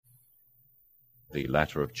the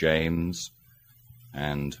letter of James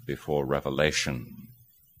and before Revelation.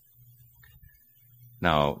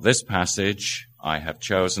 Now, this passage I have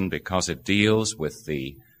chosen because it deals with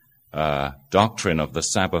the doctrine of the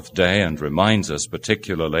Sabbath day and reminds us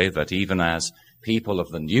particularly that even as people of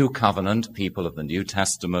the New Covenant, people of the New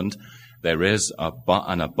Testament, there is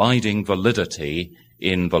an abiding validity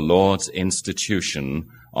in the Lord's institution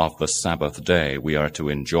of the Sabbath day. We are to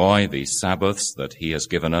enjoy the Sabbaths that He has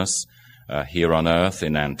given us here on earth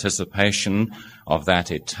in anticipation of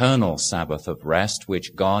that eternal Sabbath of rest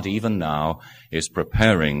which God even now is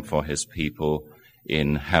preparing for His people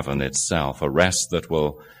in heaven itself, a rest that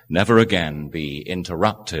will never again be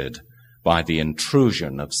interrupted by the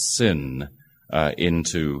intrusion of sin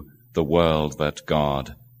into the world that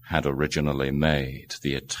God had originally made,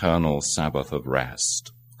 the eternal Sabbath of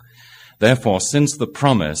rest. Therefore, since the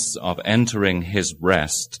promise of entering His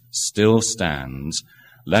rest still stands,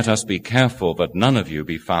 let us be careful that none of you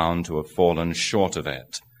be found to have fallen short of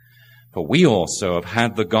it. For we also have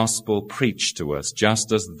had the gospel preached to us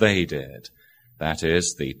just as they did, that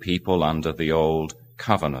is, the people under the old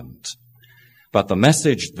covenant. But the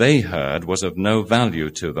message they heard was of no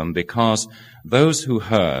value to them because those who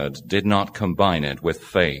heard did not combine it with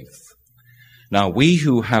faith. Now we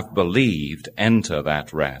who have believed enter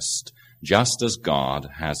that rest, just as God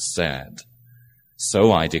has said.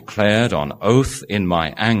 So I declared on oath in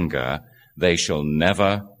my anger, they shall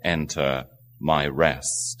never enter my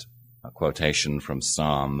rest. A quotation from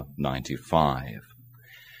Psalm 95.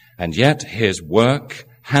 And yet His work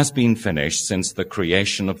has been finished since the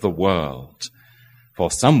creation of the world.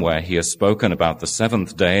 For somewhere He has spoken about the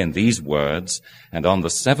seventh day in these words, and on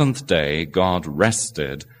the seventh day God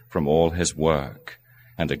rested from all His work.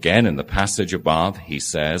 And again in the passage above He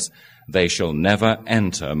says, they shall never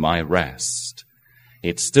enter my rest.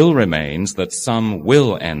 It still remains that some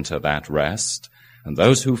will enter that rest, and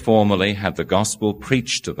those who formerly had the gospel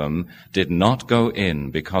preached to them did not go in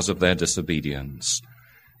because of their disobedience.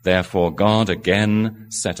 Therefore God again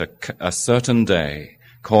set a certain day,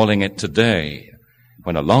 calling it today,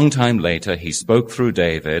 when a long time later He spoke through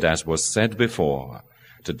David, as was said before,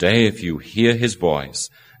 today if you hear His voice,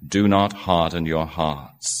 do not harden your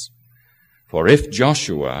hearts. For if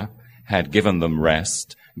Joshua had given them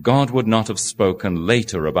rest, God would not have spoken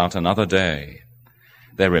later about another day.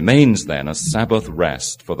 There remains then a Sabbath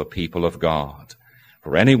rest for the people of God.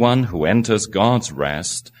 For anyone who enters God's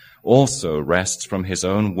rest also rests from his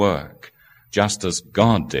own work, just as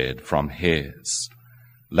God did from His.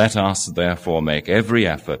 Let us therefore make every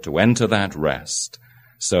effort to enter that rest,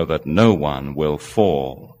 so that no one will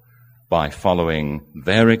fall by following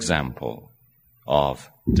their example of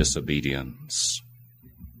disobedience.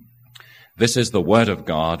 This is the word of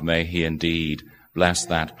God. May He indeed bless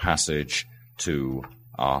that passage to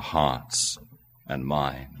our hearts and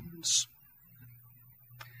minds.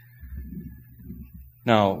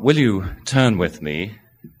 Now, will you turn with me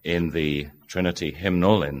in the Trinity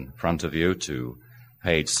hymnal in front of you to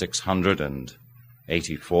page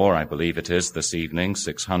 684, I believe it is this evening,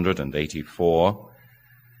 684,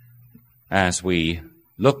 as we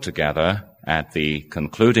look together at the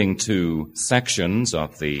concluding two sections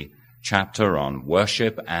of the chapter on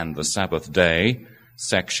worship and the Sabbath day,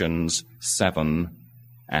 sections 7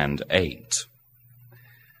 and 8.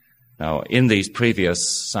 Now, in these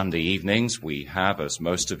previous Sunday evenings, we have, as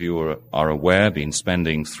most of you are aware, been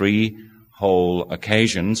spending 3 whole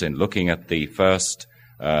occasions in looking at the first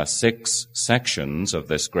 6 sections of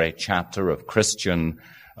this great chapter of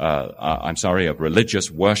of religious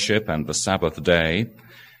worship and the Sabbath day.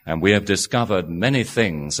 And we have discovered many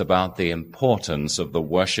things about the importance of the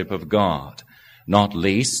worship of God, not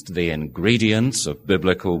least the ingredients of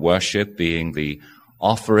biblical worship being the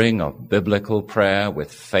offering of biblical prayer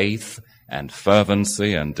with faith and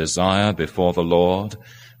fervency and desire before the Lord,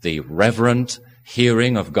 the reverent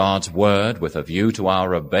hearing of God's word with a view to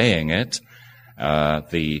our obeying it,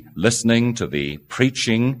 the listening to the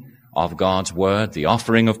preaching of God's word, the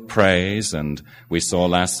offering of praise, and we saw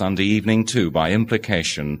last Sunday evening too, by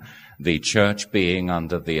implication, the church being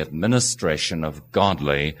under the administration of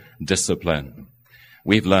godly discipline.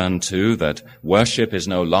 We've learned too that worship is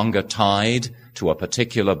no longer tied to a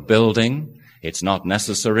particular building. It's not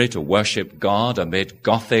necessary to worship God amid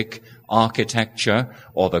Gothic architecture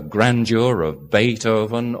or the grandeur of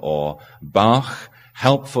Beethoven or Bach.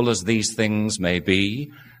 Helpful as these things may be,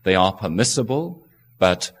 they are permissible,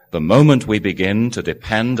 but the moment we begin to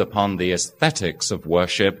depend upon the aesthetics of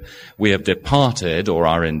worship, we have departed or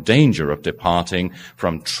are in danger of departing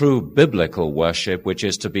from true biblical worship, which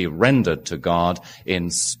is to be rendered to God in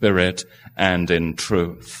spirit and in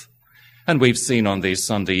truth. And we've seen on these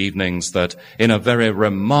Sunday evenings that in a very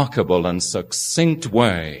remarkable and succinct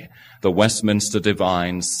way, the Westminster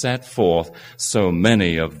Divines set forth so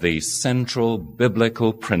many of the central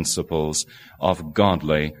biblical principles of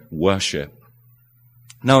godly worship.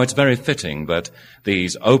 Now, it's very fitting that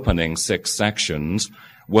these opening 6 sections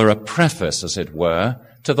were a preface, as it were,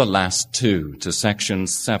 to the last 2, to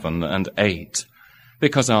sections 7 and 8.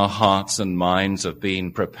 Because our hearts and minds have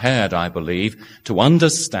been prepared, I believe, to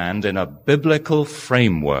understand in a biblical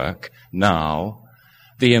framework now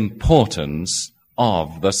the importance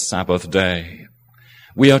of the Sabbath day.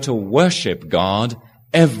 We are to worship God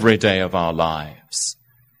every day of our lives,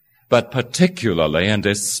 but particularly and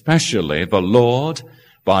especially the Lord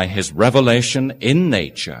by his revelation in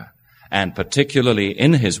nature and particularly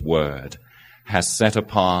in his word has set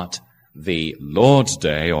apart the Lord's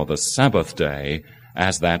Day or the Sabbath day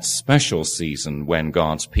as that special season when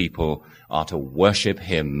God's people are to worship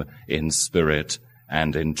him in spirit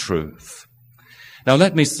and in truth. Now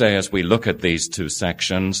let me say as we look at these 2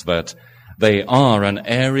 sections that they are an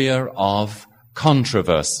area of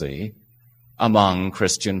controversy among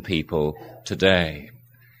Christian people today.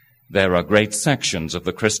 There are great sections of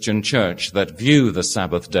the Christian church that view the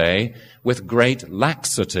Sabbath day with great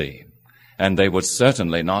laxity, and they would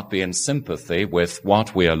certainly not be in sympathy with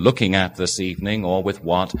what we are looking at this evening or with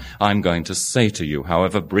what I'm going to say to you,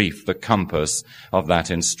 however brief the compass of that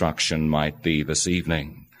instruction might be this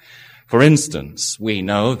evening. For instance, we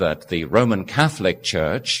know that the Roman Catholic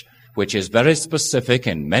Church, which is very specific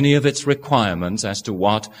in many of its requirements as to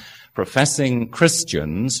what professing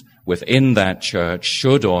Christians within that church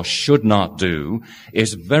should or should not do,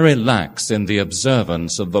 is very lax in the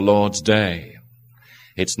observance of the Lord's Day.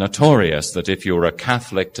 It's notorious that if you're a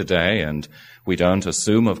Catholic today, and we don't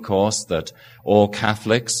assume, of course, that all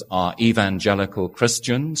Catholics are evangelical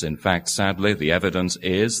Christians. In fact, sadly, the evidence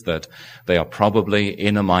is that they are probably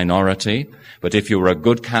in a minority. But if you're a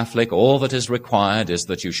good Catholic, all that is required is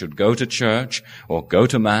that you should go to church or go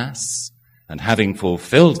to Mass. And having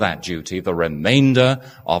fulfilled that duty, the remainder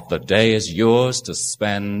of the day is yours to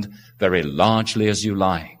spend very largely as you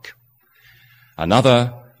like.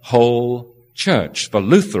 Another whole church, the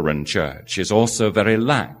Lutheran Church, is also very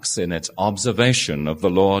lax in its observation of the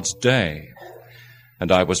Lord's Day.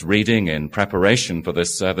 And I was reading in preparation for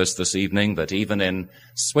this service this evening that even in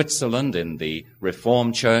Switzerland, in the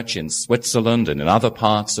Reformed Church in Switzerland and in other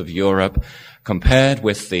parts of Europe, compared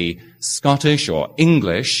with the Scottish or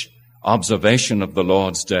English observation of the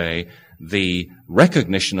Lord's Day, the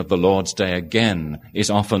recognition of the Lord's Day again is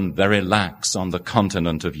often very lax on the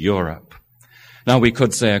continent of Europe. Now, we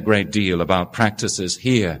could say a great deal about practices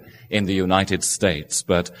here in the United States,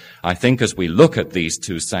 but I think as we look at these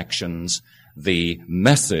 2 sections, the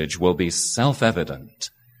message will be self-evident,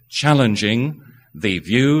 challenging the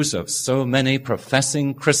views of so many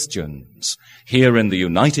professing Christians here in the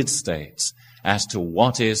United States as to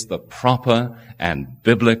what is the proper and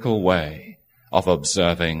biblical way of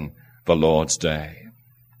observing the Lord's Day.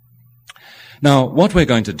 Now, what we're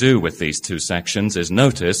going to do with these 2 sections is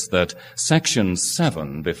notice that section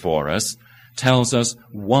 7 before us tells us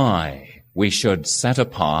why we should set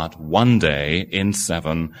apart one day in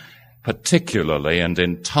 7, particularly and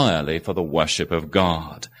entirely for the worship of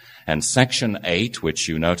God. And section 8, which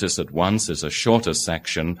you notice at once is a shorter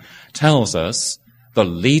section, tells us the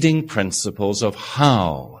leading principles of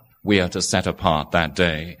how we are to set apart that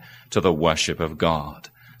day to the worship of God.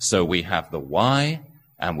 So we have the why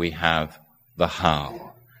and we have the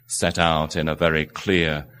how set out in a very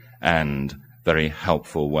clear and very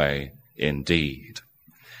helpful way indeed.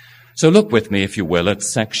 So look with me, if you will, at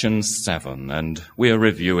section 7, and we are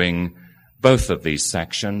reviewing both of these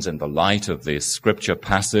sections in the light of the scripture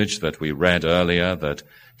passage that we read earlier that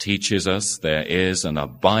teaches us there is an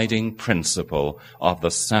abiding principle of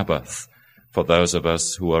the Sabbath for those of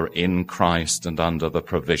us who are in Christ and under the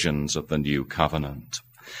provisions of the new covenant.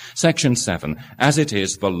 Section 7, as it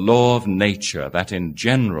is the law of nature that in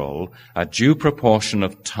general a due proportion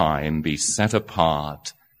of time be set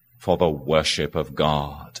apart for the worship of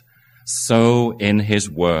God, so in his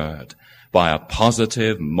word, by a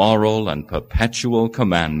positive, moral, and perpetual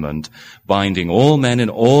commandment, binding all men in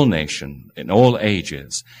all nations, in all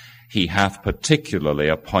ages, he hath particularly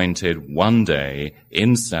appointed one day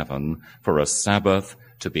in 7 for a Sabbath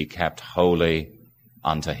to be kept holy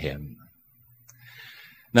unto him.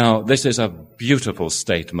 Now, this is a beautiful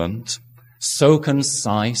statement, so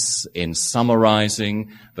concise in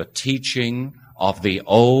summarizing the teaching of the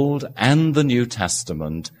Old and the New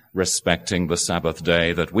Testament respecting the Sabbath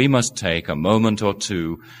day that we must take a moment or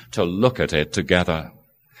two to look at it together.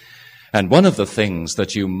 And one of the things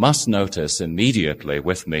that you must notice immediately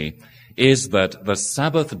with me is that the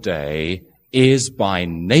Sabbath day is by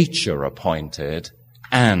nature appointed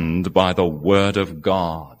and by the word of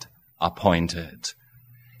God appointed.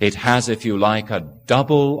 It has, if you like, a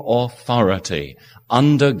double authority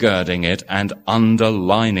undergirding it and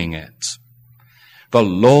underlining it. The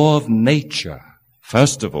law of nature,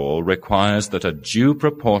 first of all, requires that a due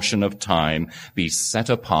proportion of time be set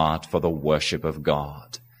apart for the worship of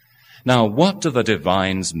God. Now, what do the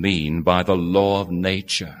divines mean by the law of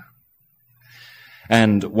nature?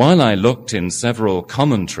 And while I looked in several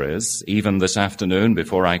commentaries, even this afternoon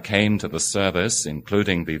before I came to the service,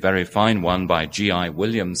 including the very fine one by G.I.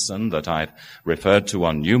 Williamson that I've referred to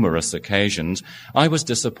on numerous occasions, I was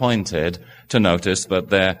disappointed to notice that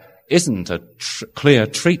there isn't a clear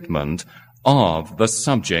treatment of the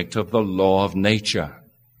subject of the law of nature.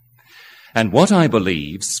 And what I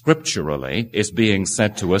believe scripturally is being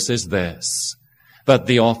said to us is this, that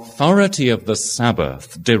the authority of the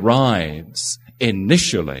Sabbath derives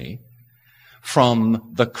initially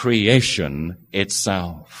from the creation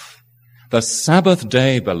itself. The Sabbath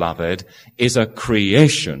day, beloved, is a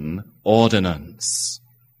creation ordinance.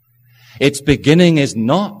 Its beginning is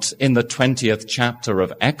not in the 20th chapter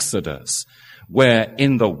of Exodus, where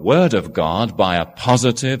in the Word of God, by a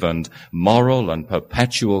positive and moral and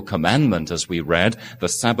perpetual commandment, as we read, the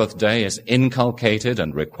Sabbath day is inculcated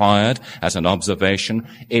and required as an observation.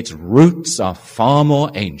 Its roots are far more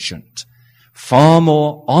ancient, far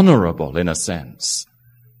more honorable in a sense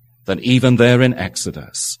than even there in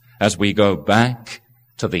Exodus, as we go back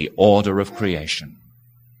to the order of creation.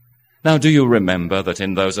 Now, do you remember that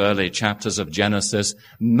in those early chapters of Genesis,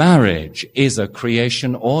 marriage is a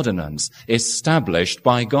creation ordinance established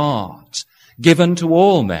by God, given to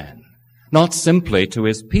all men, not simply to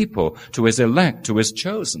his people, to his elect, to his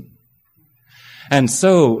chosen. And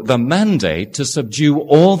so the mandate to subdue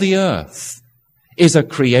all the earth is a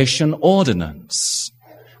creation ordinance.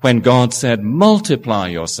 When God said, multiply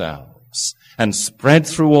yourselves and spread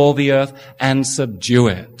through all the earth and subdue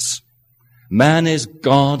it. Man is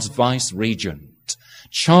God's vice-regent,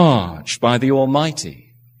 charged by the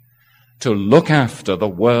Almighty to look after the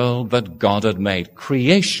world that God had made,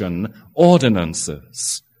 creation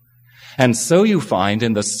ordinances. And so you find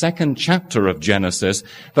in the 2nd chapter of Genesis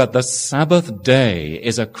that the Sabbath day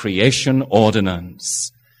is a creation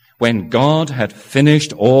ordinance. When God had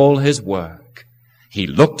finished all his work, he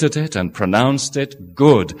looked at it and pronounced it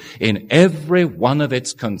good in every one of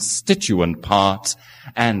its constituent parts.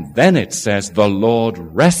 And then it says, the Lord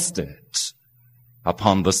rested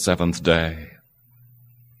upon the 7th day.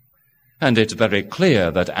 And it's very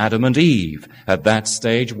clear that Adam and Eve at that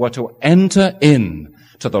stage were to enter in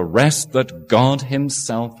to the rest that God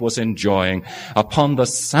himself was enjoying upon the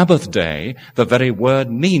Sabbath day, the very word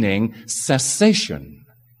meaning cessation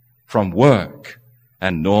from work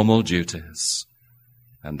and normal duties.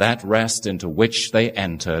 And that rest into which they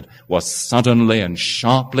entered was suddenly and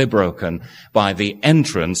sharply broken by the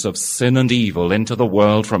entrance of sin and evil into the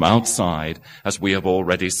world from outside, as we have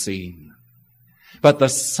already seen. But the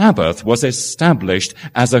Sabbath was established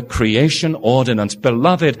as a creation ordinance.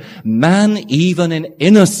 Beloved, man, even in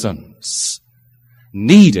innocence,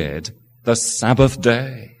 needed the Sabbath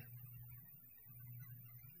day.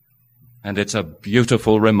 And it's a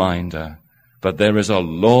beautiful reminder. But there is a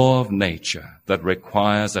law of nature that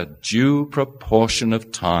requires a due proportion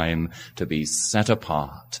of time to be set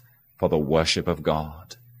apart for the worship of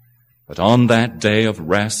God. But on that day of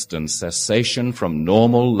rest and cessation from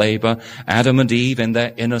normal labor, Adam and Eve in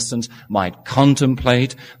their innocence might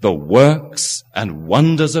contemplate the works and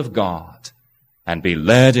wonders of God and be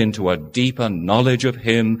led into a deeper knowledge of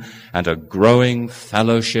him and a growing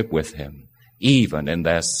fellowship with him, even in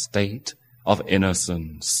their state of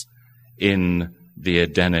innocence in the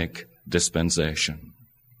Edenic dispensation.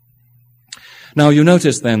 Now you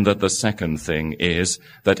notice then that the second thing is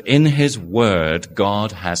that in his word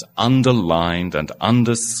God has underlined and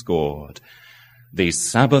underscored the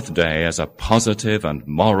Sabbath day as a positive and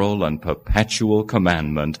moral and perpetual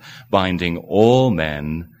commandment binding all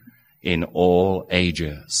men in all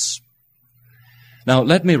ages. Now,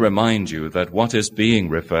 let me remind you that what is being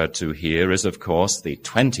referred to here is, of course, the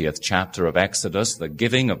 20th chapter of Exodus, the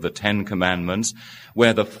giving of the 10 Commandments,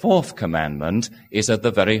 where the 4th commandment is at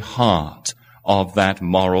the very heart of that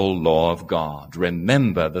moral law of God.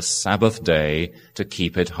 Remember the Sabbath day to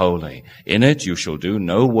keep it holy. In it you shall do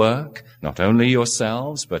no work, not only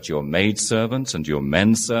yourselves, but your maidservants and your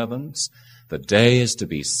menservants. The day is to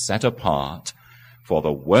be set apart for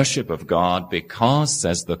the worship of God, because,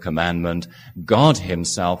 says the commandment, God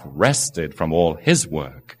himself rested from all his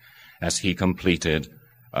work as he completed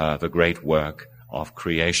the great work of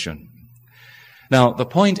creation. Now, the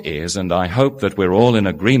point is, and I hope that we're all in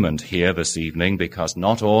agreement here this evening, because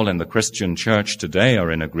not all in the Christian church today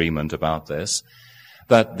are in agreement about this,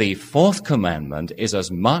 that the fourth commandment is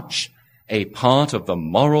as much a part of the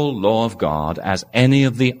moral law of God as any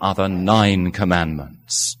of the other 9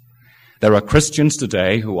 commandments. There are Christians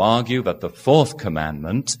today who argue that the fourth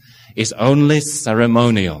commandment is only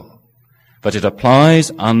ceremonial, but it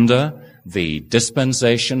applies under the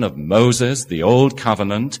dispensation of Moses, the Old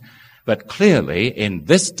Covenant, but clearly in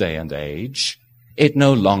this day and age, it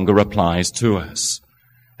no longer applies to us.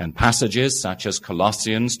 And passages such as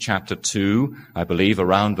Colossians chapter 2, I believe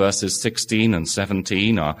around verses 16 and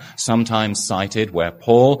 17 are sometimes cited where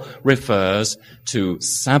Paul refers to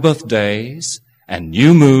Sabbath days and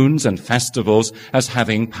new moons and festivals as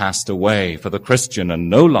having passed away for the Christian and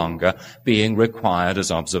no longer being required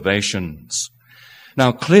as observations.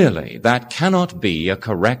 Now clearly that cannot be a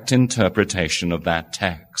correct interpretation of that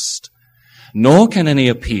text, nor can any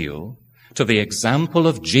appeal to the example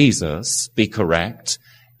of Jesus be correct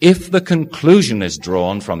if the conclusion is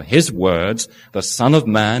drawn from his words, the Son of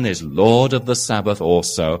Man is Lord of the Sabbath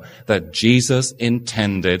also, that Jesus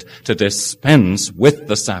intended to dispense with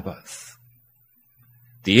the Sabbath.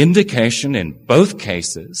 The indication in both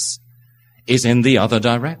cases is in the other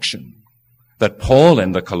direction. That Paul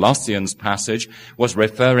in the Colossians passage was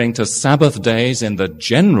referring to Sabbath days in the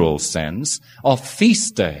general sense of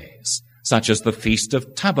feast days, such as the Feast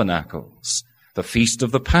of Tabernacles, the Feast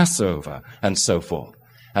of the Passover, and so forth,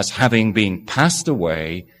 as having been passed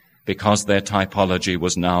away because their typology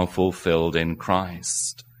was now fulfilled in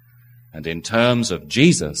Christ. And in terms of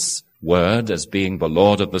Jesus' word as being the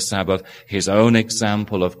Lord of the Sabbath, his own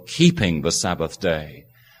example of keeping the Sabbath day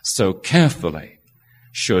so carefully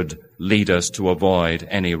should lead us to avoid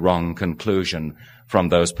any wrong conclusion from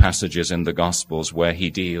those passages in the Gospels where he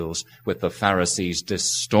deals with the Pharisees'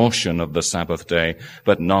 distortion of the Sabbath day,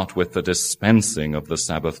 but not with the dispensing of the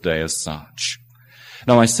Sabbath day as such.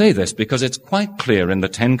 Now, I say this because it's quite clear in the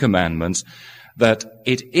Ten Commandments that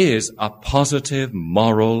it is a positive,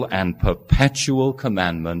 moral, and perpetual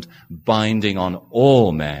commandment binding on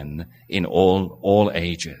all men in all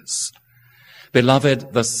ages.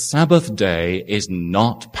 Beloved, the Sabbath day is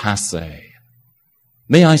not passé.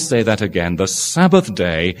 May I say that again? The Sabbath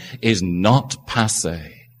day is not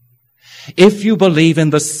passé. If you believe in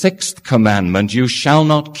the 6th commandment, you shall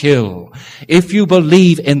not kill. If you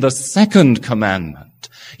believe in the 2nd commandment,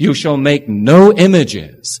 you shall make no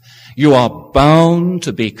images. You are bound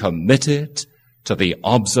to be committed to the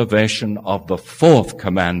observation of the 4th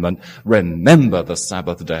commandment. Remember the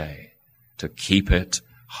Sabbath day, to keep it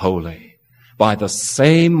holy, by the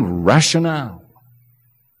same rationale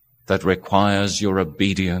that requires your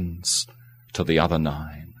obedience to the other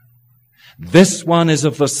 9. This one is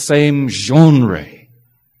of the same genre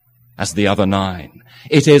as the other 9.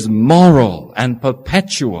 It is moral and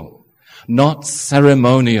perpetual, not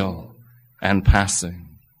ceremonial and passing.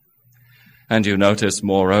 And you notice,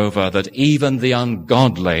 moreover, that even the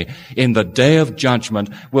ungodly in the day of judgment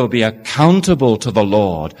will be accountable to the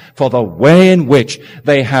Lord for the way in which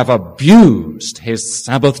they have abused his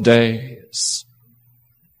Sabbath days.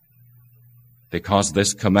 Because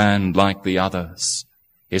this command, like the others,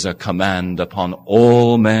 is a command upon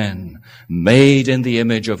all men, made in the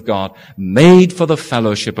image of God, made for the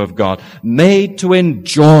fellowship of God, made to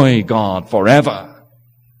enjoy God forever.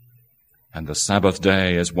 And the Sabbath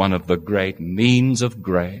day is one of the great means of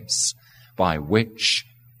grace by which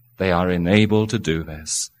they are enabled to do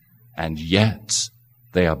this. And yet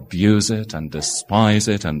they abuse it and despise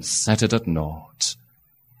it and set it at naught.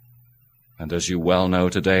 And as you well know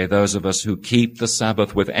today, those of us who keep the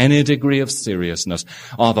Sabbath with any degree of seriousness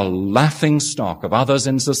are the laughing stock of others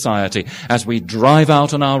in society as we drive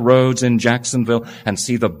out on our roads in Jacksonville and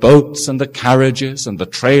see the boats and the carriages and the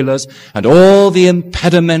trailers and all the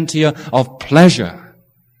impedimenta of pleasure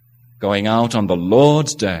going out on the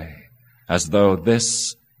Lord's day as though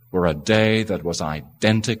this were a day that was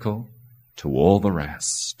identical to all the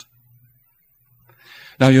rest.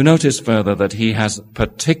 Now you notice further that he has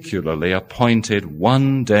particularly appointed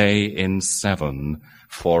one day in 7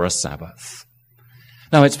 for a Sabbath.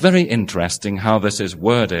 Now it's very interesting how this is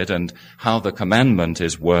worded and how the commandment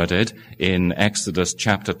is worded in Exodus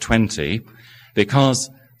chapter 20,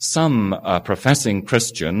 because some professing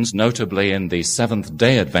Christians, notably in the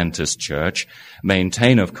Seventh-day Adventist Church,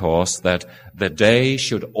 maintain, of course, that the day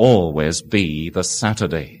should always be the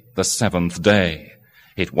Saturday, the 7th day.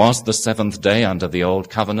 It was the 7th day under the Old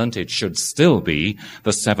Covenant. It should still be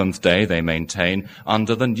the 7th day, they maintain,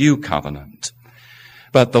 under the New Covenant.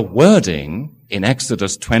 But the wording in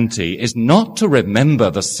Exodus 20 is not to remember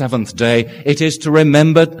the seventh day, it is to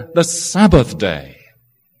remember the Sabbath day.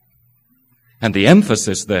 And the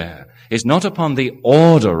emphasis there is not upon the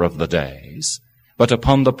order of the days, but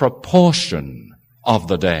upon the proportion of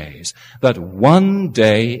the days, that one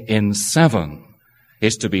day in 7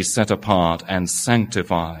 is to be set apart and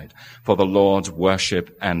sanctified for the Lord's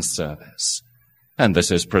worship and service. And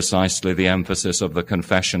this is precisely the emphasis of the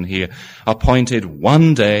confession here, appointed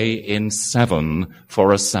one day in 7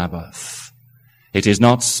 for a Sabbath. It is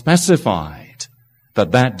not specified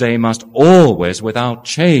that that day must always, without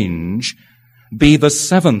change, be the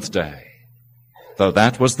 7th day, though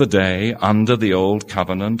that was the day under the Old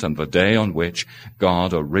Covenant and the day on which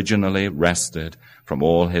God originally rested from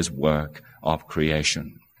all his work of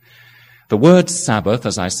creation. The word Sabbath,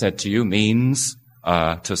 as I said to you, means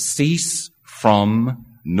to cease from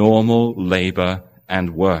normal labor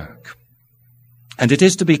and work. And it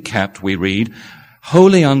is to be kept, we read,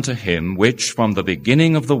 holy unto him which from the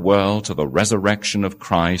beginning of the world to the resurrection of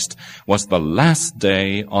Christ was the last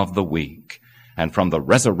day of the week, and from the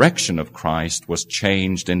resurrection of Christ was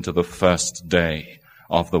changed into the first day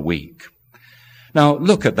of the week. Now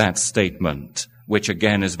look at that statement, which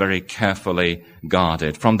again is very carefully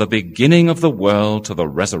guarded. From the beginning of the world to the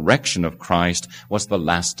resurrection of Christ was the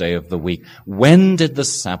last day of the week. When did the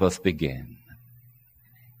Sabbath begin?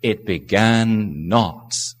 It began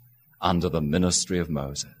not under the ministry of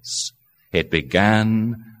Moses. It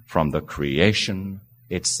began from the creation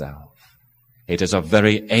itself. It is a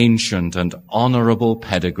very ancient and honorable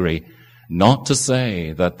pedigree, not to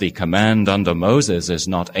say that the command under Moses is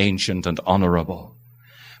not ancient and honorable.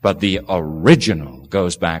 But the original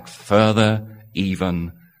goes back further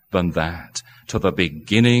even than that, to the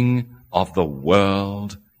beginning of the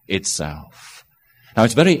world itself. Now,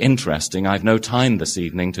 it's very interesting. I've no time this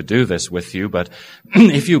evening to do this with you, but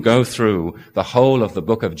if you go through the whole of the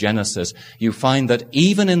book of Genesis, you find that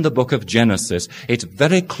even in the book of Genesis, it's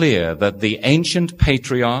very clear that the ancient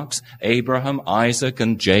patriarchs, Abraham, Isaac,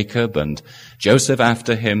 and Jacob, and Joseph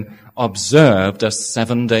after him, observed a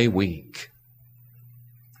 7-day week.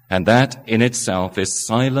 And that in itself is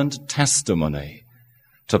silent testimony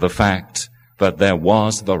to the fact that there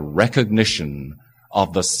was the recognition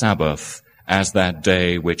of the Sabbath as that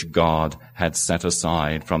day which God had set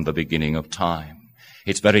aside from the beginning of time.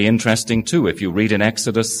 It's very interesting too, if you read in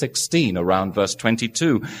Exodus 16 around verse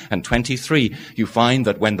 22 and 23, you find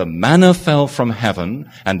that when the manna fell from heaven,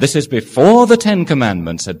 and this is before the 10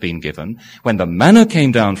 Commandments had been given, when the manna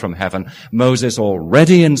came down from heaven, Moses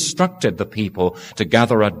already instructed the people to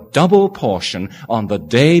gather a double portion on the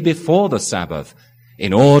day before the Sabbath,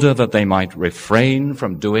 in order that they might refrain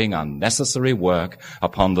from doing unnecessary work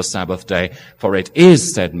upon the Sabbath day. For it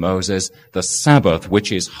is, said Moses, the Sabbath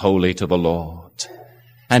which is holy to the Lord.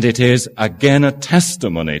 And it is again a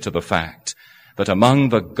testimony to the fact that among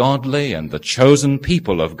the godly and the chosen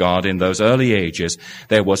people of God in those early ages,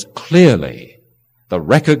 there was clearly the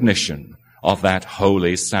recognition of that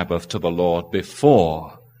holy Sabbath to the Lord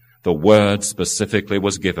before the word specifically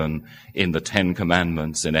was given in the 10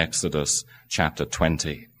 Commandments in Exodus chapter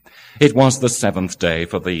 20. It was the 7th day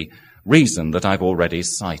for the reason that I've already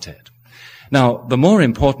cited. Now, the more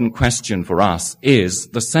important question for us is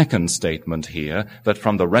the second statement here, that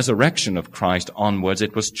from the resurrection of Christ onwards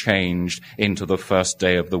it was changed into the first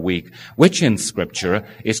day of the week, which in Scripture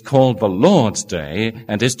is called the Lord's Day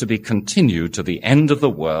and is to be continued to the end of the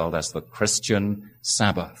world as the Christian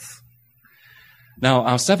Sabbath. Now,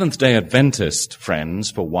 our Seventh-day Adventist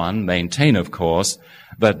friends, for one, maintain, of course,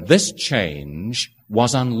 that this change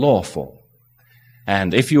was unlawful.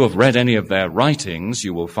 And if you have read any of their writings,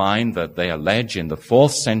 you will find that they allege in the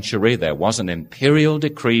 4th century there was an imperial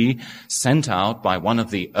decree sent out by one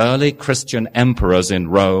of the early Christian emperors in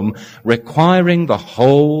Rome, requiring the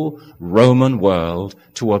whole Roman world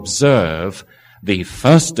to observe the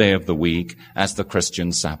first day of the week as the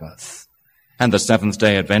Christian Sabbath. And the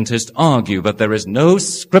Seventh-day Adventists argue that there is no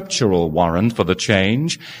scriptural warrant for the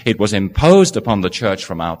change. It was imposed upon the church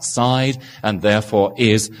from outside and therefore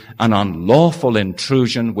is an unlawful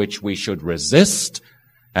intrusion which we should resist,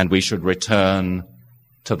 and we should return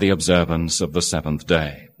to the observance of the seventh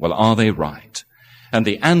day. Well, are they right? And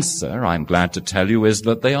the answer, I'm glad to tell you, is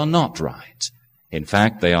that they are not right. In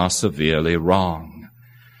fact, they are severely wrong.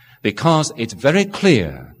 Because it's very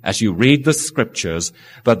clear as you read the Scriptures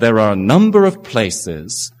that there are a number of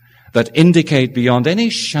places that indicate beyond any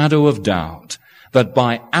shadow of doubt that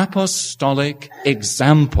by apostolic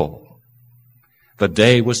example, the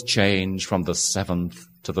day was changed from the 7th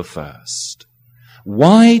to the 1st.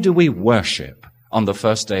 Why do we worship on the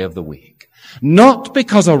first day of the week? Not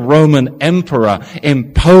because a Roman emperor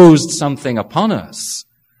imposed something upon us,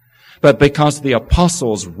 but because the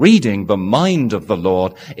apostles, reading the mind of the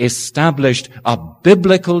Lord, established a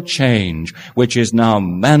biblical change which is now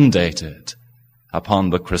mandated upon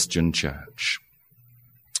the Christian church.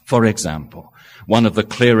 For example, one of the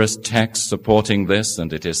clearest texts supporting this,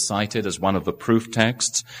 and it is cited as one of the proof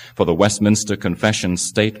texts for the Westminster Confession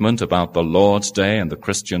statement about the Lord's Day and the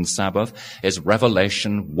Christian Sabbath, is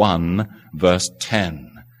Revelation 1, verse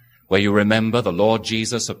 10, where you remember the Lord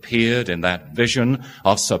Jesus appeared in that vision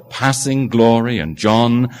of surpassing glory, and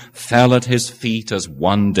John fell at his feet as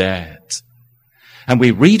one dead. And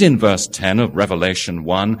we read in verse 10 of Revelation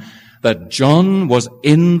 1 that John was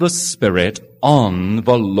in the Spirit on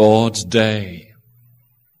the Lord's day.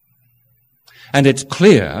 And it's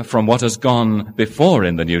clear from what has gone before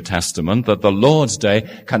in the New Testament that the Lord's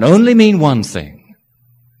Day can only mean one thing: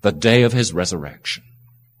 the day of his resurrection.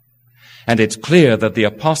 And it's clear that the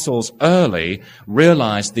apostles early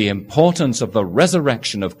realized the importance of the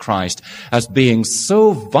resurrection of Christ as being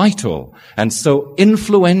so vital and so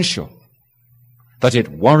influential that it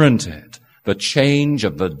warranted the change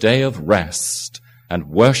of the day of rest and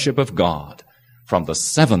worship of God from the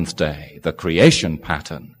seventh day, the creation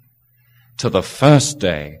pattern, to the first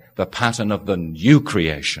day, the pattern of the new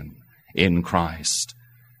creation in Christ,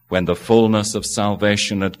 when the fullness of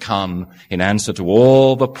salvation had come in answer to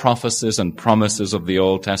all the prophecies and promises of the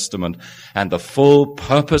Old Testament, and the full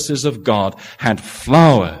purposes of God had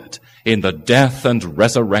flowered in the death and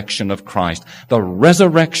resurrection of Christ. The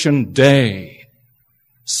resurrection day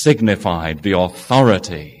signified the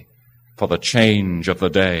authority for the change of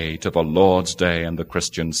the day to the Lord's Day and the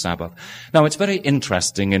Christian Sabbath. Now, it's very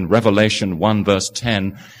interesting in Revelation 1 verse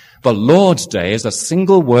 10, the Lord's Day is a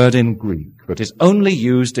single word in Greek, but is only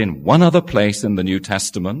used in one other place in the New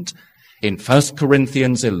Testament, in 1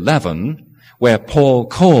 Corinthians 11, where Paul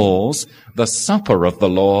calls the supper of the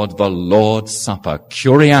Lord's Supper,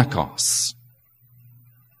 Kyriakos.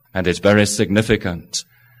 And it's very significant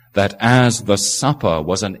that as the supper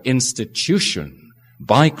was an institution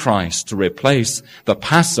by Christ to replace the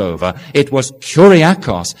Passover, it was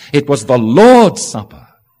Kyriakos, it was the Lord's Supper.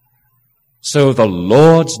 So the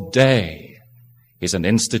Lord's Day is an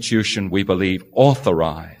institution, we believe,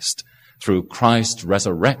 authorized through Christ's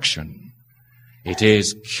resurrection. It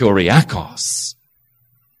is Kyriakos,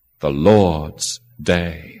 the Lord's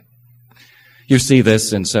Day. You see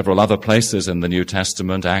this in several other places in the New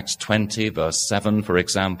Testament, Acts 20, verse 7, for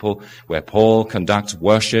example, where Paul conducts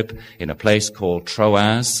worship in a place called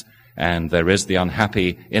Troas, and there is the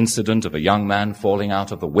unhappy incident of a young man falling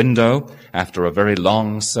out of the window after a very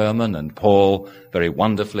long sermon, and Paul very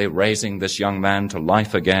wonderfully raising this young man to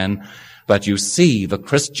life again. But you see the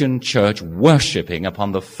Christian church worshiping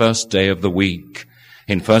upon the first day of the week.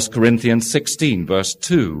 In 1 Corinthians 16, verse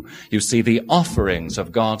 2, you see the offerings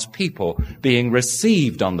of God's people being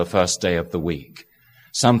received on the first day of the week,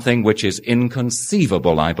 something which is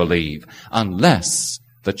inconceivable, I believe, unless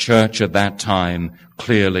the church at that time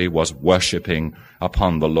clearly was worshiping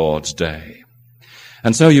upon the Lord's Day.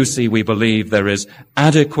 And so you see, we believe there is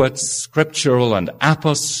adequate scriptural and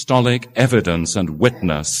apostolic evidence and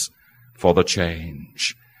witness for the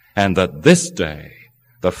change, and that this day,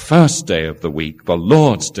 the first day of the week, the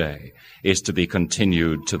Lord's Day, is to be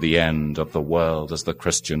continued to the end of the world as the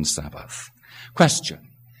Christian Sabbath. Question: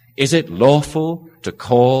 is it lawful to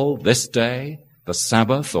call this day the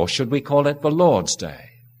Sabbath, or should we call it the Lord's Day?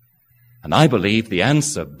 And I believe the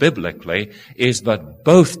answer biblically is that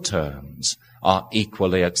both terms are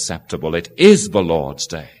equally acceptable. It is the Lord's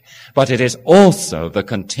Day, but it is also the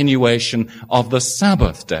continuation of the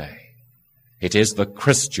Sabbath day. It is the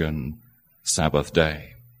Christian Sabbath day.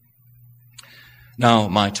 Now,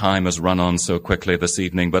 my time has run on so quickly this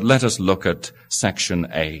evening, but let us look at section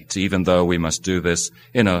 8, even though we must do this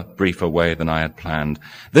in a briefer way than I had planned.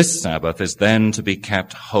 This Sabbath is then to be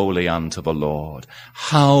kept holy unto the Lord.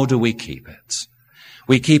 How do we keep it?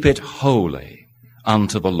 We keep it holy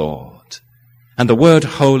unto the Lord. And the word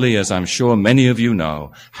holy, as I'm sure many of you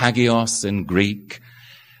know, hagios in Greek,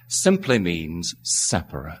 simply means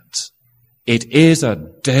separate. It is a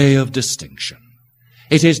day of distinction.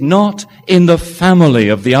 It is not in the family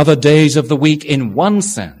of the other days of the week in one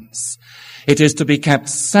sense. It is to be kept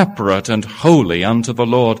separate and holy unto the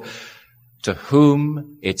Lord, to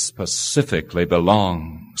whom it specifically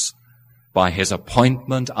belongs by his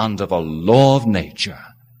appointment under the law of nature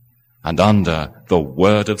and under the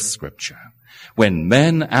word of Scripture. When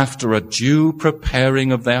men, after a due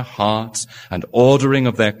preparing of their hearts and ordering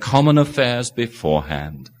of their common affairs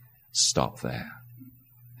beforehand, stop there.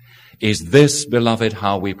 Is this, beloved,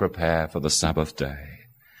 how we prepare for the Sabbath day?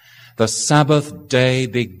 The Sabbath day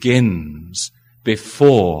begins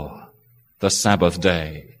before the Sabbath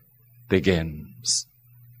day begins.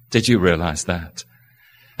 Did you realize that?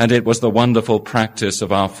 And it was the wonderful practice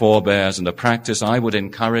of our forebears, and a practice I would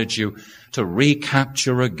encourage you to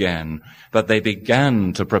recapture again, that they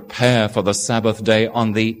began to prepare for the Sabbath day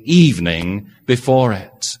on the evening before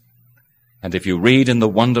it. And if you read in the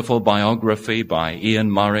wonderful biography by Ian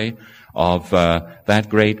Murray of that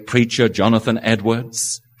great preacher Jonathan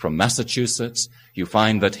Edwards from Massachusetts, you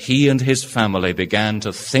find that he and his family began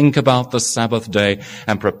to think about the Sabbath day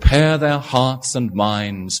and prepare their hearts and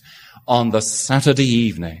minds on the Saturday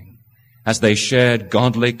evening as they shared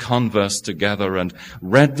godly converse together and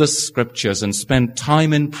read the scriptures and spent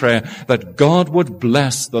time in prayer that God would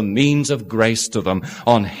bless the means of grace to them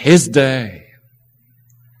on his day,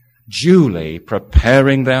 duly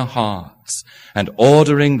preparing their hearts and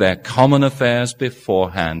ordering their common affairs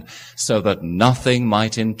beforehand so that nothing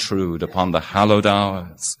might intrude upon the hallowed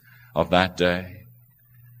hours of that day.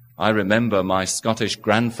 I remember my Scottish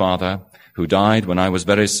grandfather, who died when I was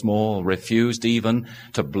very small, refused even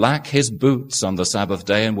to black his boots on the Sabbath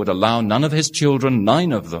day and would allow none of his children,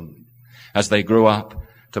 9 of them, as they grew up,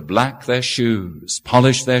 to black their shoes,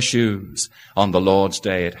 polish their shoes on the Lord's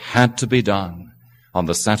day. It had to be done on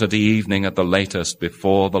the Saturday evening at the latest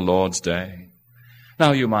before the Lord's day.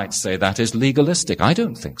 Now you might say that is legalistic. I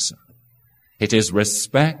don't think so. It is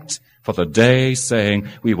respect for the day, saying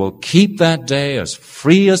we will keep that day as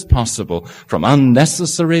free as possible from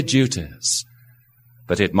unnecessary duties,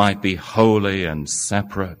 that it might be holy and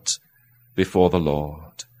separate before the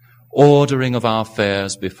Lord. Ordering of our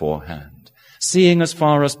affairs beforehand, seeing as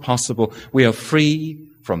far as possible we are free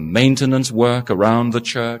from maintenance work around the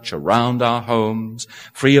church, around our homes,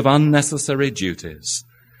 free of unnecessary duties,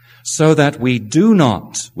 so that we do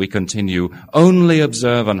not, we continue, only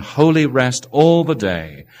observe an holy rest all the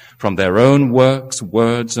day from their own works,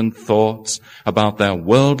 words, and thoughts about their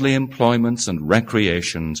worldly employments and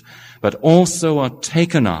recreations, but also are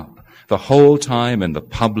taken up the whole time in the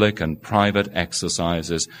public and private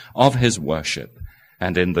exercises of his worship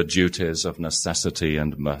and in the duties of necessity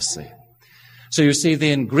and mercy. So you see,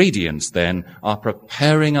 the ingredients then are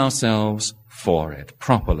preparing ourselves for it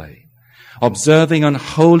properly, observing an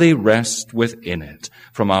holy rest within it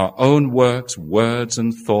from our own works, words,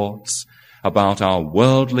 and thoughts about our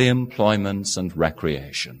worldly employments and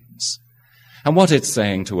recreations. And what it's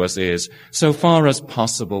saying to us is, so far as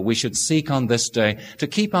possible, we should seek on this day to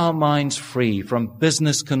keep our minds free from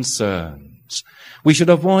business concerns. We should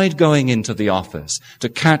avoid going into the office to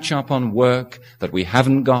catch up on work that we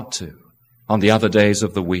haven't got to on the other days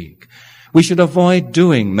of the week. We should avoid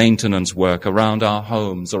doing maintenance work around our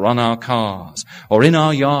homes or on our cars or in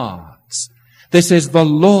our yards. This is the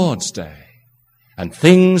Lord's day, and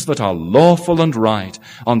things that are lawful and right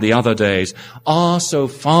on the other days are so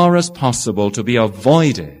far as possible to be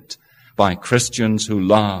avoided by Christians who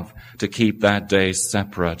love to keep that day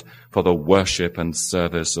separate for the worship and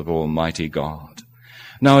service of Almighty God.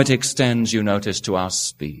 Now it extends, you notice, to our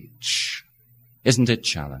speech. Isn't it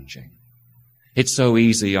challenging? It's so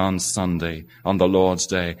easy on Sunday, on the Lord's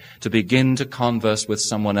Day, to begin to converse with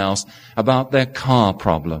someone else about their car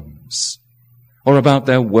problems, or about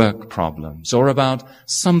their work problems, or about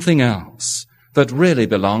something else that really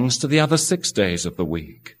belongs to the other 6 days of the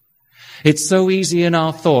week. It's so easy in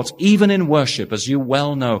our thoughts, even in worship, as you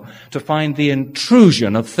well know, to find the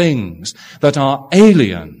intrusion of things that are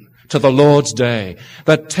alien to the Lord's Day,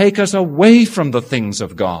 that take us away from the things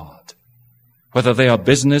of God, whether they are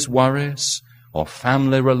business worries, or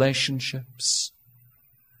family relationships,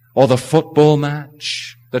 or the football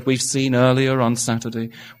match that we've seen earlier on Saturday,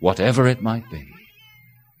 whatever it might be.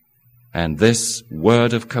 And this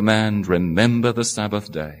word of command, remember the Sabbath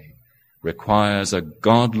day, requires a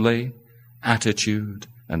godly attitude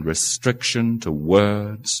and restriction to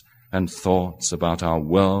words and thoughts about our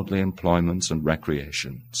worldly employments and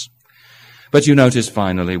recreations. But you notice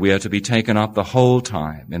finally we are to be taken up the whole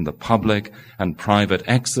time in the public and private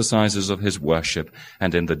exercises of his worship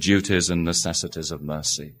and in the duties and necessities of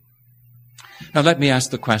mercy. Now let me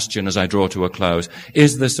ask the question as I draw to a close,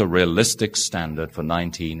 is this a realistic standard for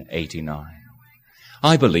 1989?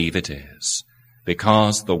 I believe it is,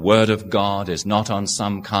 because the Word of God is not on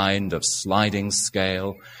some kind of sliding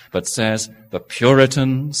scale, but says the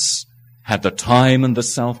Puritans had the time and the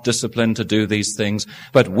self-discipline to do these things,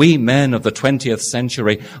 but we men of the 20th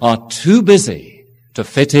century are too busy to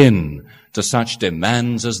fit in to such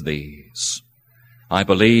demands as these. I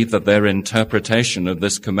believe that their interpretation of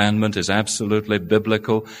this commandment is absolutely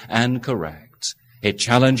biblical and correct. It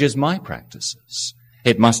challenges my practices.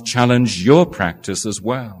 It must challenge your practice as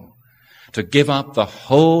well. to give up the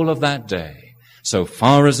whole of that day, so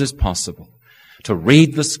far as is possible, to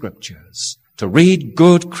read the Scriptures, to read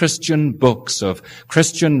good Christian books of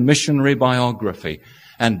Christian missionary biography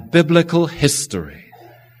and biblical history,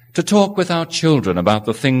 to talk with our children about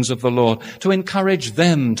the things of the Lord, to encourage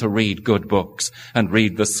them to read good books and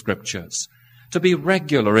read the Scriptures, to be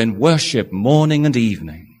regular in worship morning and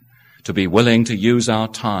evening, to be willing to use our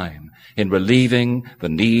time in relieving the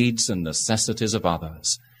needs and necessities of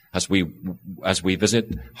others as we visit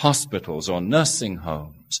hospitals or nursing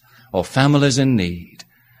homes or families in need.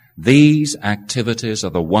 These activities are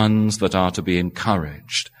the ones that are to be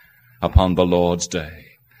encouraged upon the Lord's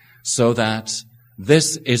day, so that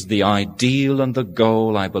this is the ideal and the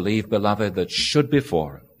goal, I believe, beloved, that should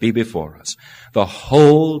be before us the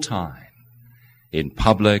whole time in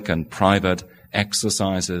public and private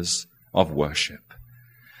exercises of worship.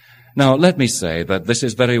 Now, let me say that this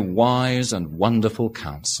is very wise and wonderful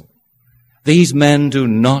counsel. These men do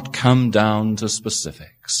not come down to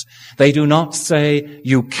specifics. They do not say,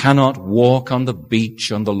 you cannot walk on the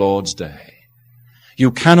beach on the Lord's day.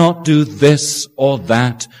 You cannot do this or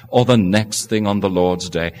that or the next thing on the Lord's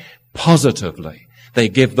day. Positively, they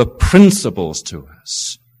give the principles to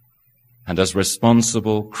us. And as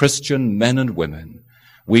responsible Christian men and women,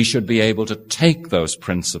 we should be able to take those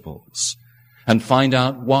principles and find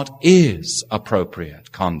out what is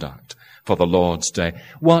appropriate conduct for the Lord's day.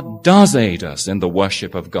 What does aid us in the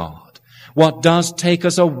worship of God? What does take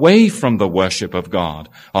us away from the worship of God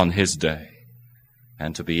on His day?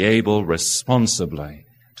 And to be able responsibly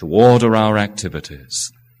to order our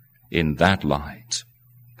activities in that light.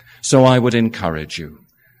 So I would encourage you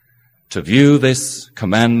to view this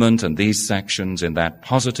commandment and these sections in that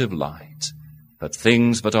positive light, that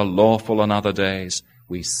things that are lawful on other days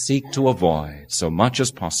we seek to avoid so much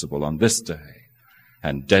as possible on this day,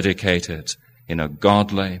 and dedicate it in a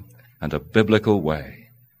godly and a biblical way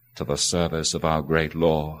to the service of our great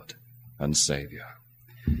Lord and Savior.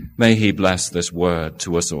 May He bless this word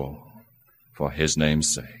to us all, for His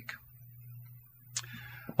name's sake.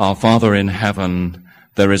 Our Father in heaven,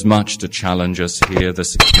 there is much to challenge us here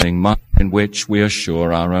this evening, much in which we are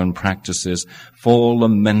sure our own practices fall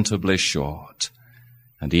lamentably short.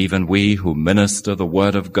 And even we who minister the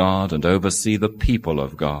Word of God and oversee the people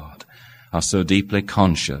of God are so deeply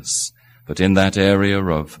conscious that in that area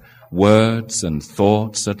of words and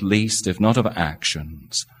thoughts, at least, if not of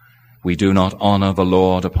actions, we do not honor the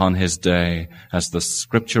Lord upon His day as the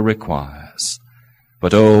Scripture requires.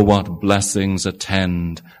 But oh, what blessings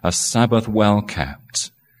attend a Sabbath well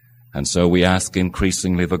kept. And so we ask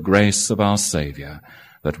increasingly the grace of our Savior,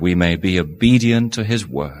 that we may be obedient to His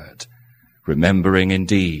word, remembering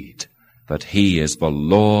indeed that He is the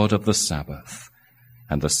Lord of the Sabbath,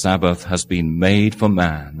 and the Sabbath has been made for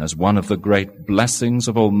man as one of the great blessings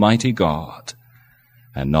of Almighty God,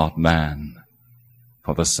 and not man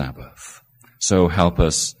for the Sabbath. So help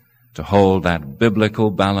us to hold that biblical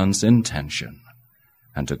balance in tension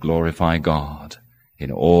and to glorify God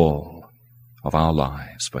in all of our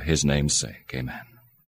lives for His name's sake. Amen.